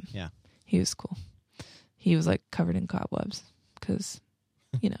 I like him. Yeah. He was cool. He was like covered in cobwebs because,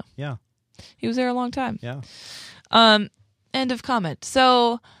 Yeah. he was there a long time. Yeah. End of comment.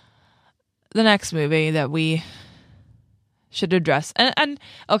 So the next movie that we should address, and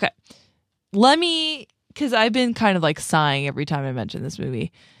okay, let me, because I've been kind of like sighing every time I mention this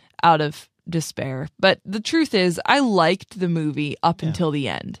movie out of despair. But the truth is, I liked the movie up until the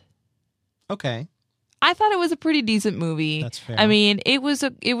end. Okay. I thought it was a pretty decent movie. That's fair. I mean, it was a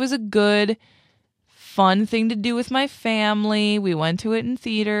good, fun thing to do with my family. We went to it in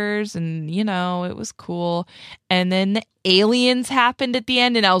theaters, and it was cool. And then the aliens happened at the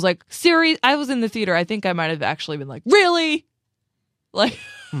end, and I was like, "Serious?" I was in the theater. I think I might have actually been like, "Really?" Like,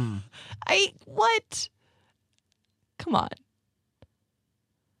 what? Come on.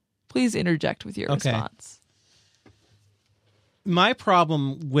 Please interject with your response. My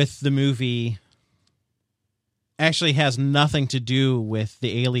problem with the movie actually has nothing to do with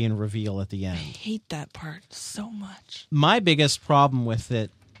the alien reveal at the end. I hate that part so much. My biggest problem with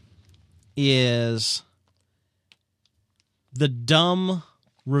it is the dumb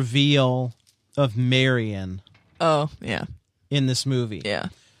reveal of Marion. Oh, yeah. In this movie. Yeah.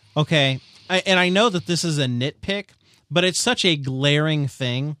 Okay. And I know that this is a nitpick, but it's such a glaring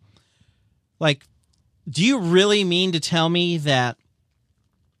thing. Like, do you really mean to tell me that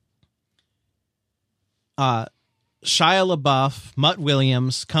Shia LaBeouf, Mutt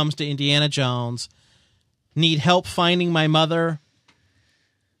Williams, comes to Indiana Jones, need help finding my mother?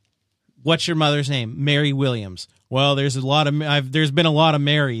 What's your mother's name? Mary Williams. Well, there's been a lot of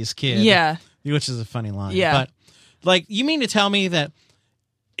Marys, kid. Yeah. Which is a funny line. Yeah. But, like, you mean to tell me that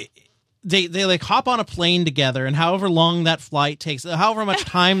they like hop on a plane together, and however long that flight takes, however much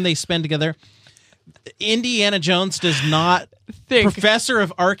time they spend together, Indiana Jones does not, professor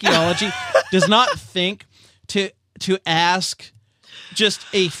of archaeology, does not think to ask just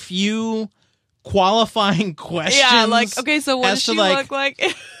a few qualifying questions. Yeah, like, okay, so what does she look like?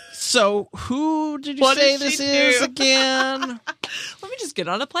 So who did you say this is again? Let me just get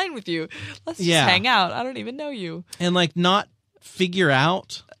on a plane with you. Let's just hang out. I don't even know you. And like not figure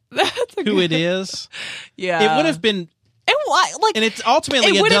out who it is. Yeah. It would have been... And why? Like, and it's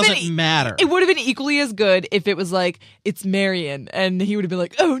ultimately it doesn't matter. It would have been equally as good if it was like it's Marion, and he would have been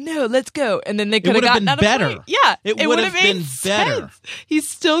like, "Oh no, let's go," and then they could have gotten out of the plane. Yeah, it would have been better. He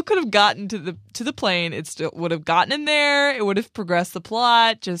still could have gotten to the plane. It still would have gotten in there. It would have progressed the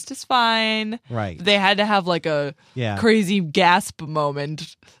plot just as fine. Right. They had to have like a crazy gasp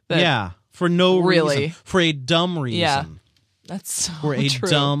moment. For no reason, for a dumb reason. Yeah, that's so for a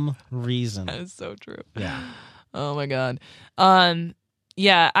dumb reason. That is so true. Yeah. Oh my God.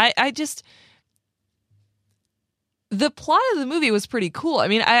 Yeah, I just, the plot of the movie was pretty cool. I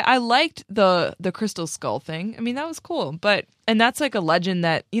mean, I liked the crystal skull thing. I mean, that was cool, and that's like a legend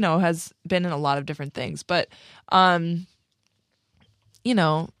that, you know, has been in a lot of different things, but, you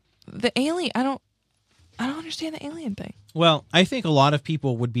know, the alien, I don't understand the alien thing. Well, I think a lot of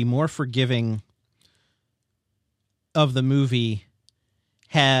people would be more forgiving of the movie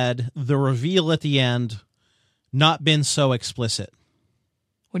had the reveal at the end not been so explicit.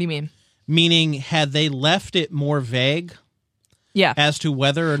 What do you mean? Meaning, had they left it more vague as to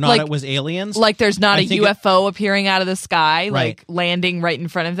whether or not it was aliens? Like there's not a UFO appearing out of the sky, right, like landing right in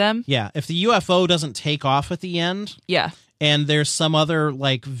front of them? Yeah. If the UFO doesn't take off at the end, and there's some other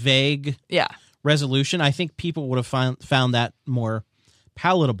like vague resolution, I think people would have found that more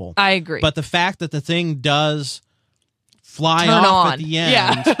palatable. I agree. But the fact that the thing does fly off at the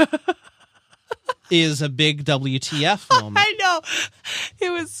end is a big WTF moment. I know. It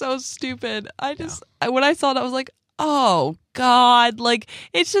was so stupid. When I saw that, I was like, oh God. Like,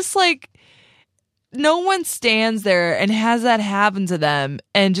 it's just like, no one stands there and has that happen to them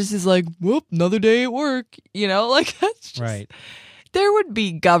and just is like, whoop, another day at work. You know, like, that's just, right. There would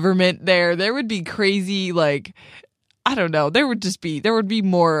be government there. There would be crazy, like, I don't know. There would be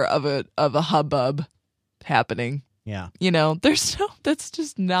more of a hubbub happening. Yeah. You know, that's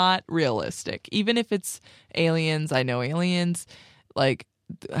just not realistic. Even if it's aliens, I know aliens, like,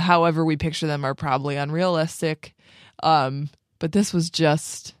 however we picture them are probably unrealistic. But this was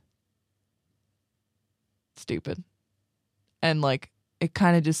just stupid. And, like, it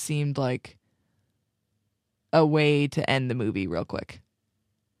kind of just seemed like a way to end the movie real quick.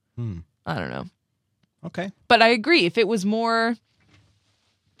 I don't know. Okay. But I agree. If it was more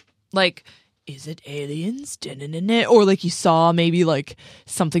like, is it aliens? Or like you saw maybe like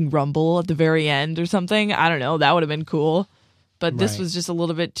something rumble at the very end or something. I don't know. That would have been cool. But this was just a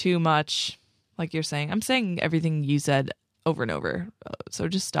little bit too much, like you're saying. I'm saying everything you said over and over. So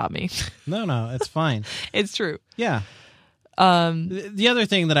just stop me. No, it's fine. It's true. Yeah. The other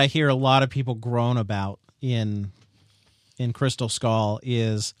thing that I hear a lot of people groan about in Crystal Skull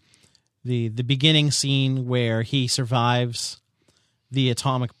is the beginning scene where he survives the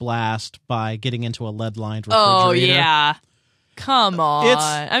atomic blast by getting into a lead-lined refrigerator. Oh, yeah. Come on.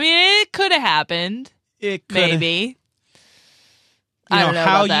 I mean, it could have happened. It could maybe. I don't know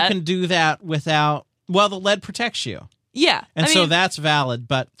how you can do that without... Well, the lead protects you. Yeah. And so that's valid,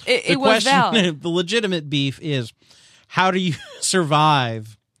 but the question, the legitimate beef is, how do you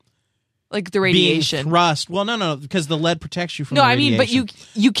survive... Like the radiation. Being thrust. Well, no, because the lead protects you from the radiation. No, I mean,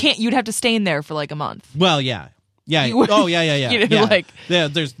 but you can't, you'd have to stay in there for like a month. Well, yeah. Yeah. Oh, yeah. You know, like,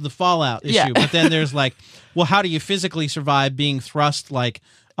 there's the fallout issue, but then there's like, well, how do you physically survive being thrust like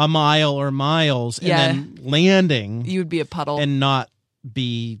a mile or miles and then landing? You would be a puddle. And not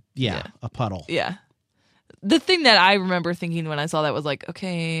be, a puddle. Yeah. the thing that I remember thinking when I saw that was like,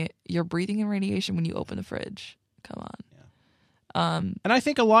 okay, you're breathing in radiation when you open the fridge. Come on. Yeah. And I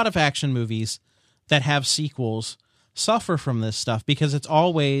think a lot of action movies that have sequels suffer from this stuff because it's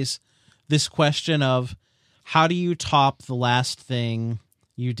always this question of how do you top the last thing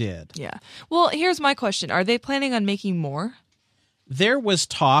you did? Yeah. Well, here's my question. Are they planning on making more? There was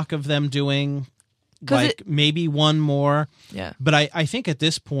talk of them doing like maybe one more. Yeah. But I think at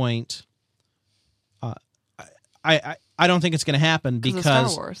this point, I don't think it's going to happen because of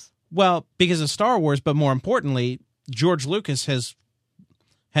Star Wars. Well, because of Star Wars, but more importantly, George Lucas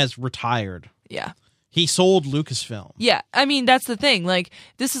has retired. Yeah. He sold Lucasfilm. Yeah, I mean that's the thing. Like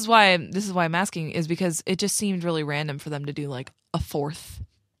this is why I'm asking is because it just seemed really random for them to do like a fourth,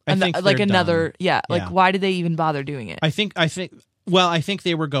 I think like another. Done. Yeah, like why did they even bother doing it? I think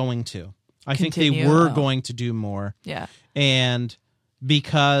they were going to. I think they were going to do more. Yeah, and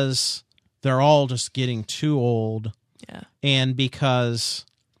because they're all just getting too old. Yeah, and because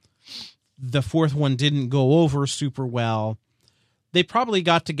the fourth one didn't go over super well, they probably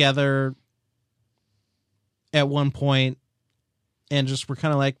got together at one point and just were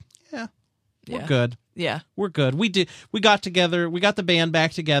kind of like, we're good. Yeah. We're good. We got together, we got the band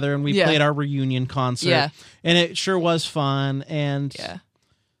back together and we played our reunion concert. Yeah. And it sure was fun and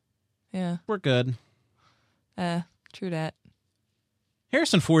we're good. True that.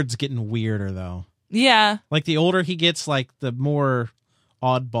 Harrison Ford's getting weirder though. Yeah. Like the older he gets, like the more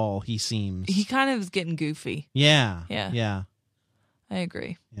oddball he seems. He kind of is getting goofy. Yeah. Yeah. Yeah. I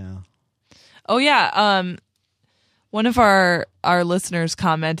agree. Yeah. Oh yeah. One of our listeners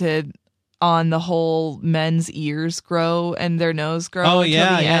commented on the whole men's ears grow and their nose grow until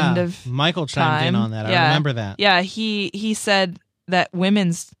the end of Michael chimed in on that. I remember that. Yeah, he said that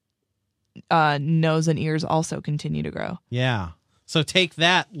women's nose and ears also continue to grow. Yeah. So take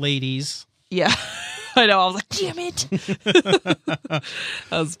that, ladies. Yeah. I know. I was like, damn it. That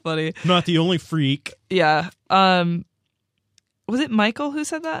was funny. Not the only freak. Yeah. Was it Michael who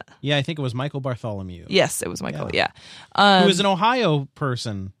said that? Yeah, I think it was Michael Bartholomew. Yes, it was Michael. Yeah. Who is an Ohio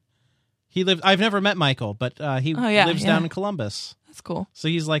person. He lived. I've never met Michael, but he lives down in Columbus. That's cool. So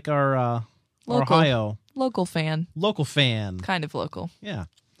he's like our Ohio local fan. Local fan. Kind of local. Yeah,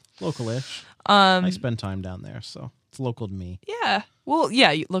 local-ish. I spend time down there, so it's local to me. Yeah. Well,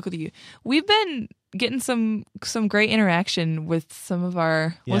 yeah, local to you. We've been getting some great interaction with some of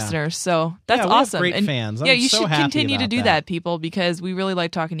our listeners, so that's awesome. Have great fans. You should continue to do that, people, because we really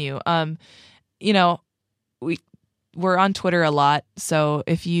like talking to you. We're on Twitter a lot, so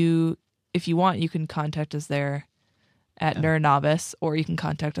if you want, you can contact us there at Nerd Novice, or you can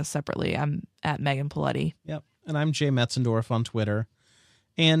contact us separately. I'm at Megan Paletti. Yep, and I'm Jay Metzendorf on Twitter,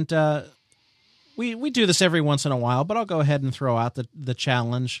 and we do this every once in a while, but I'll go ahead and throw out the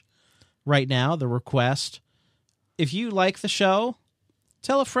challenge right now, the request. If you like the show,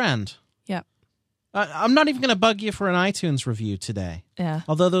 tell a friend. Yep. I'm not even going to bug you for an iTunes review today. Yeah.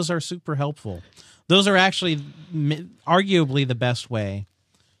 Although those are super helpful. Those are actually arguably the best way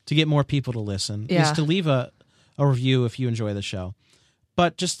to get more people to listen is to leave a review if you enjoy the show.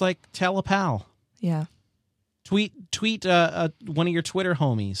 But just like tell a pal. Yeah. Tweet one of your Twitter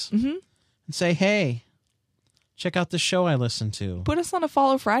homies and say, hey, check out this show I listened to. Put us on a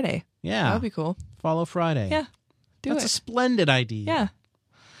Follow Friday. Yeah. That would be cool. Follow Friday. Yeah. That's a splendid idea. Yeah.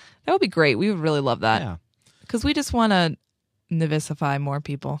 That would be great. We would really love that. Yeah. Because we just want to Nivicify more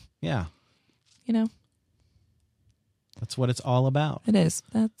people. Yeah. You know? That's what it's all about. It is.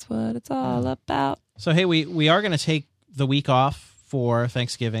 That's what it's all about. So, hey, we are going to take the week off for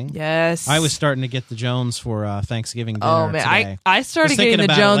Thanksgiving. Yes. I was starting to get the Jones for Thanksgiving dinner. Oh, man. Today. I started getting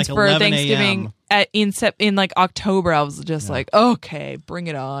the Jones for Thanksgiving in like October. I was just like, okay, bring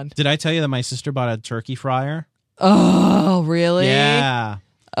it on. Did I tell you that my sister bought a turkey fryer? Oh, really? Yeah.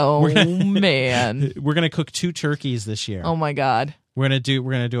 Oh, man. We're going to cook 2 turkeys this year. Oh, my God. We're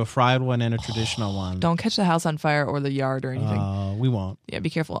gonna do a fried one and a traditional one. Don't catch the house on fire or the yard or anything. We won't. Yeah, be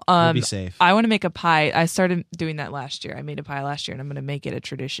careful. We'll be safe. I want to make a pie. I started doing that last year. I made a pie last year, and I'm going to make it a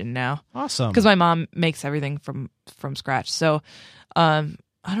tradition now. Awesome. Because my mom makes everything from scratch. So, I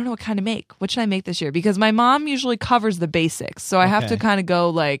don't know what kind to make. What should I make this year? Because my mom usually covers the basics, so I have to kind of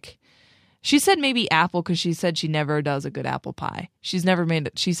go like. She said maybe apple because she said she never does a good apple pie. She's never made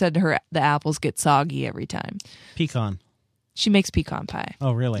it. She said the apples get soggy every time. Pecan. She makes pecan pie.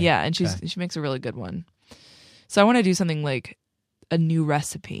 Oh, really? Yeah, and she makes a really good one. So I want to do something like a new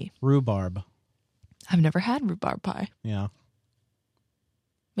recipe. Rhubarb. I've never had rhubarb pie. Yeah.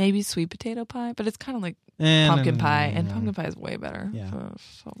 Maybe sweet potato pie, but it's kind of like pumpkin pie, and pumpkin pie is way better. Yeah.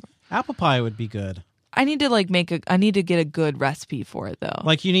 Apple pie would be good. I need to I need to get a good recipe for it though.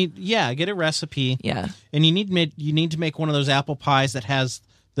 Like you need, get a recipe. Yeah. And you need to make one of those apple pies that has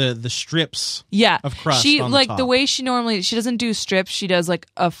the strips. Yeah. Of crust. She on like the top. the way she doesn't do strips. She does like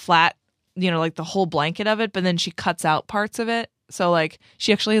a flat, like the whole blanket of it, but then she cuts out parts of it. So like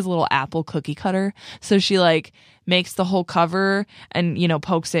she actually has a little apple cookie cutter. So she like makes the whole cover and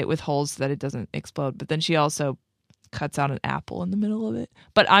pokes it with holes so that it doesn't explode. But then she also cuts out an apple in the middle of it.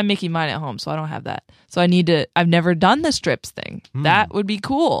 But I'm making mine at home, so I don't have that. So I've never done the strips thing. That would be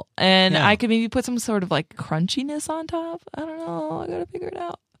cool. And I could maybe put some sort of like crunchiness on top. I don't know. I gotta figure it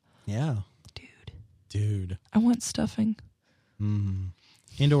out. Yeah. Dude. I want stuffing.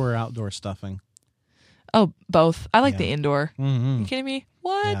 Indoor or outdoor stuffing? Oh, both. I like the indoor. Mm-hmm. You kidding me?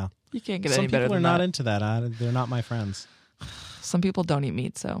 What? Yeah. You can't get any better than that. Some people are not into that. They're not my friends. Some people don't eat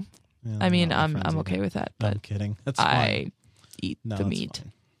meat, so Yeah, I mean, I'm either. okay with that. No, But I'm kidding. That's fine. I eat the meat.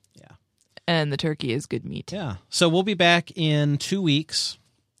 Fine. Yeah. And the turkey is good meat. Yeah. So we'll be back in 2 weeks.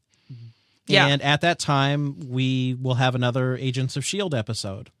 Yeah. And at that time, we will have another Agents of S.H.I.E.L.D.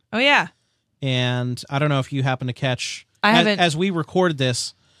 episode. Oh, yeah. And I don't know if you happen to catch... I haven't. As we recorded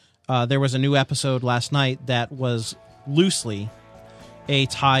this, there was a new episode last night that was loosely a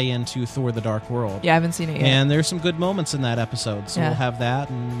tie-in to Thor: The Dark World. Yeah, I haven't seen it yet. And there's some good moments in that episode. So we'll have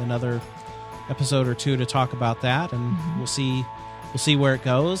that and another episode or two to talk about that. And we'll see where it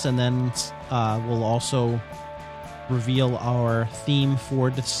goes. And then we'll also reveal our theme for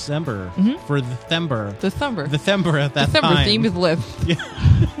December. For the Thember. The Thumber. The Thember at that the Thumber time. theme with Liv. Yeah.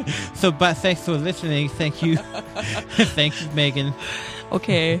 So, but thanks for listening. Thank you. Thank you, Megan.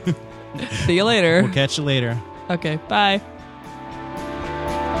 Okay. See you later. We'll catch you later. Okay, bye.